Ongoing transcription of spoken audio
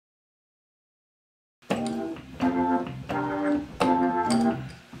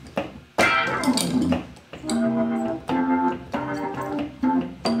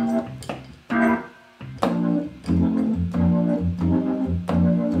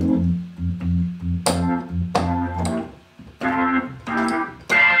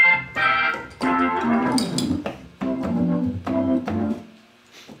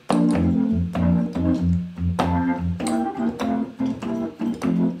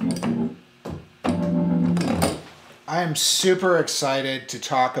I am super excited to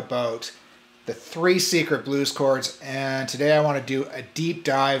talk about the 3 secret blues chords, and today I want to do a deep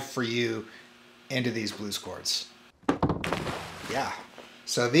dive for you into these blues chords. Yeah,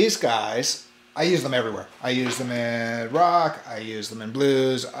 so these guys, I use them everywhere. I use them in rock, I use them in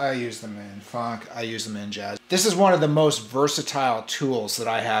blues, I use them in funk, I use them in jazz. This is one of the most versatile tools that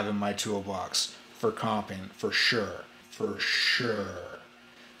I have in my toolbox for comping, for sure.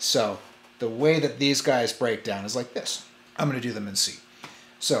 So the way that these guys break down is like this. I'm going to do them in C.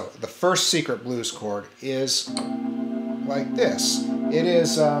 So the first secret blues chord is like this. It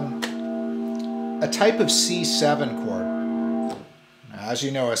is a type of C7 chord. Now, as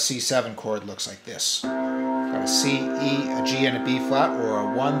you know, a C7 chord looks like this. Got a C, E, a G, and a B flat, or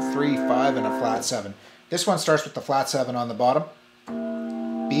a 1, 3, 5, and a flat 7. This one starts with the flat 7 on the bottom,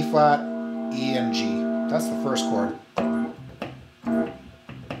 B flat, E, and G. That's the first chord.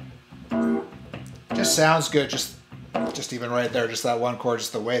 Just sounds good, just even right there, just that one chord,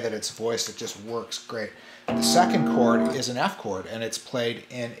 just the way that it's voiced, it just works great. The second chord is an F chord, and it's played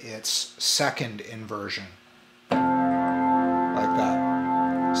in its second inversion, like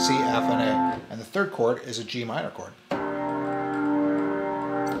that, C, F, and A. And the third chord is a G minor chord,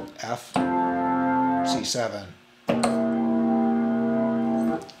 F, C7. And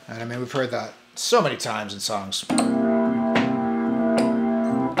I mean, we've heard that so many times in songs.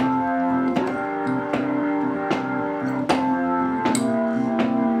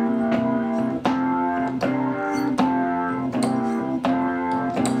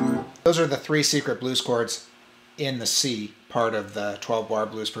 Those are the 3 secret blues chords in the C part of the 12-bar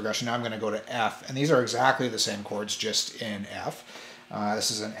blues progression. Now I'm going to go to F, and these are exactly the same chords, just in F.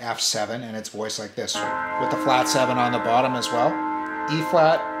 This is an F7, and it's voiced like this, with the flat 7 on the bottom as well. E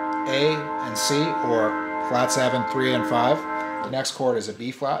flat, A, and C, or flat 7, 3, and 5. The next chord is a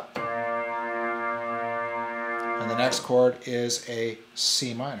B flat, and the next chord is a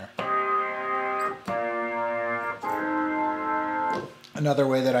C minor. Another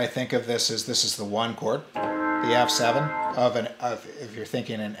way that I think of this is the 1 chord, the F7 if you're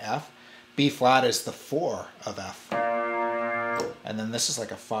thinking in F. B flat is the 4 of F. And then this is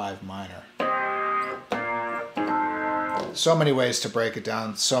like a 5 minor. So many ways to break it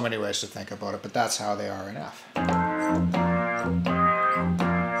down, so many ways to think about it, but that's how they are in F.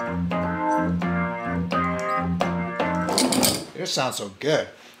 It just sounds so good.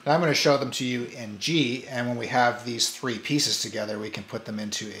 Now I'm going to show them to you in G, and when we have these 3 pieces together, we can put them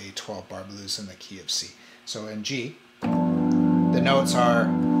into a 12-bar blues in the key of C. So in G, the notes are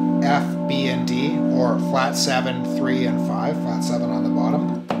F, B, and D, or flat 7, 3, and 5, flat 7 on the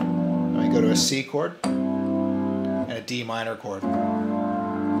bottom. Then we go to a C chord and a D minor chord.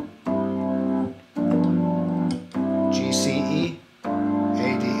 G, C, E,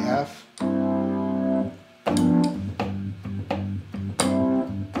 A, D, F.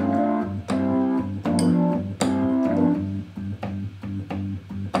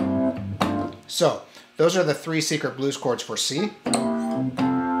 So, those are the 3 secret blues chords for C,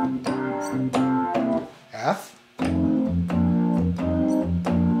 F, and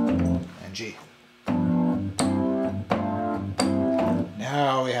G.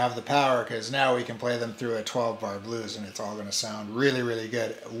 Now we have the power, because now we can play them through a 12-bar blues, and it's all going to sound really, really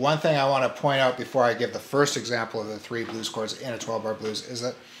good. One thing I want to point out before I give the first example of the 3 blues chords in a 12-bar blues is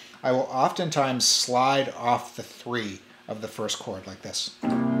that I will oftentimes slide off the 3 of the first chord like this.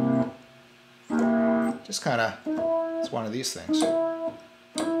 Just kind of, it's one of these things.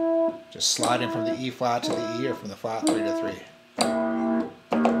 Just sliding from the E flat to the E, or from the flat 3 to 3.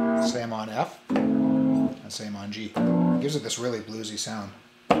 Same on F, and same on G. It gives it this really bluesy sound.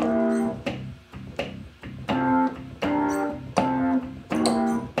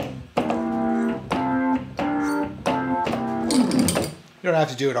 You don't have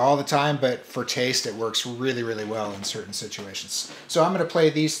to do it all the time, but for taste it works really, really well in certain situations. So I'm going to play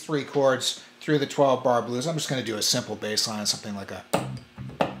these 3 chords through the 12-bar blues. I'm just going to do a simple bass line, something like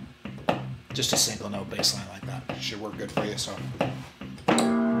just a single note bass line like that. It should work good for you. So.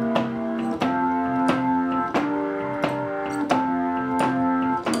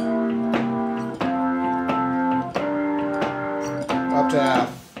 Up to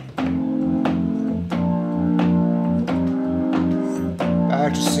F.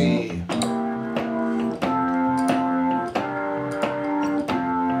 Back to C.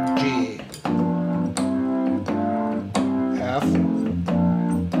 F,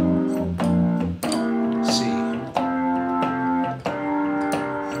 C.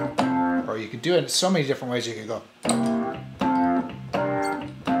 Or you could do it in so many different ways. You could go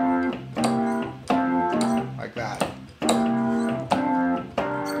like that.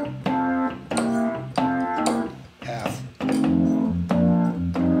 F.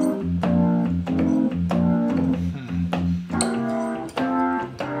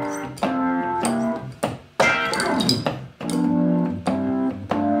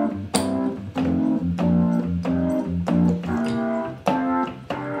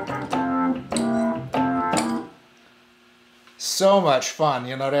 so much fun.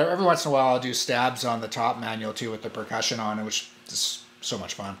 You know, every once in a while I'll do stabs on the top manual too with the percussion on it, which is so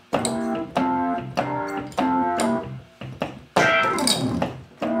much fun. So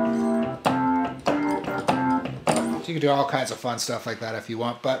you can do all kinds of fun stuff like that if you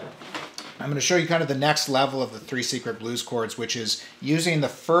want, but I'm going to show you kind of the next level of the 3 secret blues chords, which is using the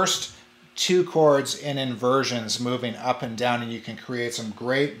first 2 chords in inversions, moving up and down, and you can create some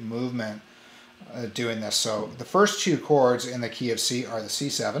great movement doing this. So the first 2 chords in the key of C are the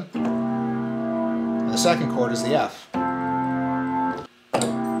C7, and the second chord is the F.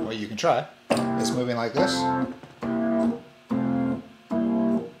 What you can try is moving like this.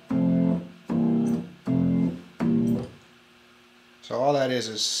 So all that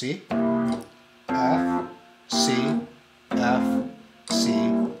is C, F, C, F,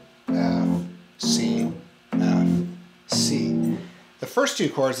 C, F, C, F, C. The first 2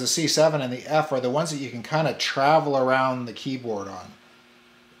 chords, the C7 and the F, are the ones that you can kind of travel around the keyboard on.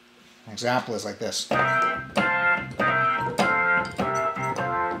 An example is like this.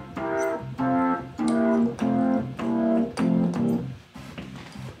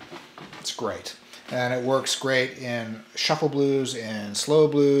 It's great. And it works great in shuffle blues, in slow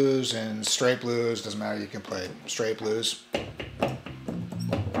blues, in straight blues. Doesn't matter, you can play straight blues.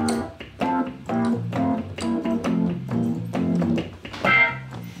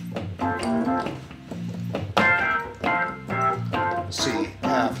 C,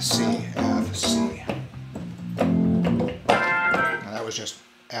 F, C, F, C. Now that was just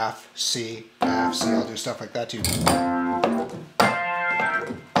F, C, F, C. I'll do stuff like that too.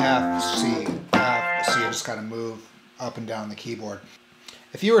 F, C, F, C. You just kind of move up and down the keyboard.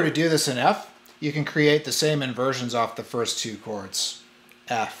 If you were to do this in F, you can create the same inversions off the first 2 chords.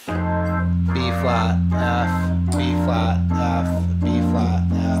 F, B flat, F, B flat, F, B flat,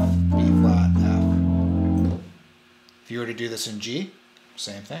 F, B flat, F. If you were to do this in G,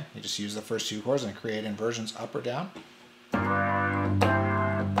 same thing. You just use the first 2 chords and create inversions up or down.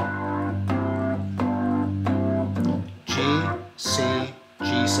 G, C,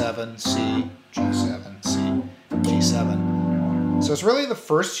 G7, C, G7, C, G7. So it's really the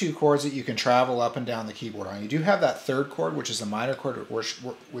first 2 chords that you can travel up and down the keyboard on. You do have that 3rd chord, which is the minor chord, which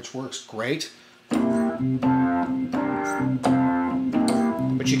works great. But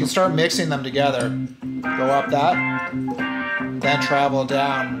you can start mixing them together. Go up that, then travel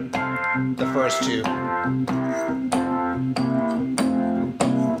down the first 2. And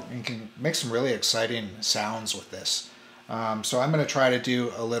you can make some really exciting sounds with this. So I'm going to try to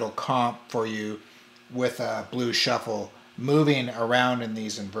do a little comp for you with a blues shuffle moving around in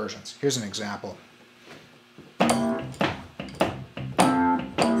these inversions. Here's an example.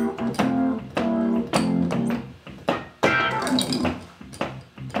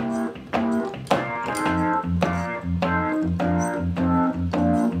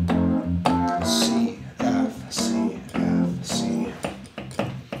 C, F, C, F, C.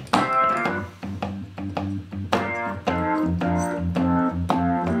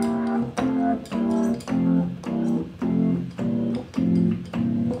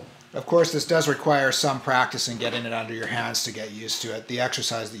 Of course, this does require some practice in getting it under your hands to get used to it. The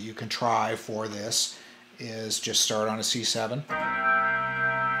exercise that you can try for this is just start on a C7.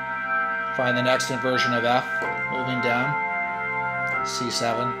 Find the next inversion of F, moving down,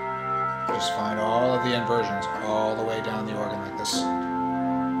 C7. Just find all of the inversions all the way down the organ like this. You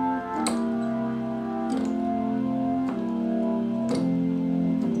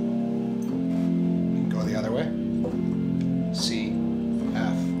can go the other way. C,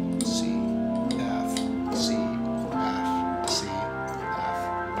 F, C, F, C, F, C,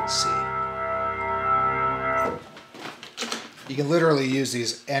 F, C. You can literally use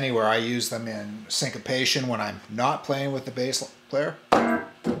these anywhere. I use them in syncopation when I'm not playing with the bass player.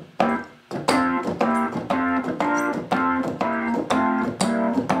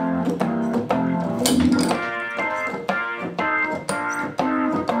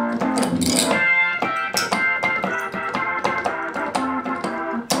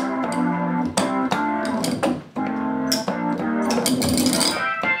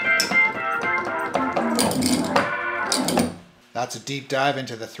 That's a deep dive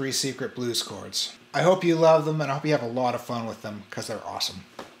into the 3 secret blues chords. I hope you love them, and I hope you have a lot of fun with them because they're awesome.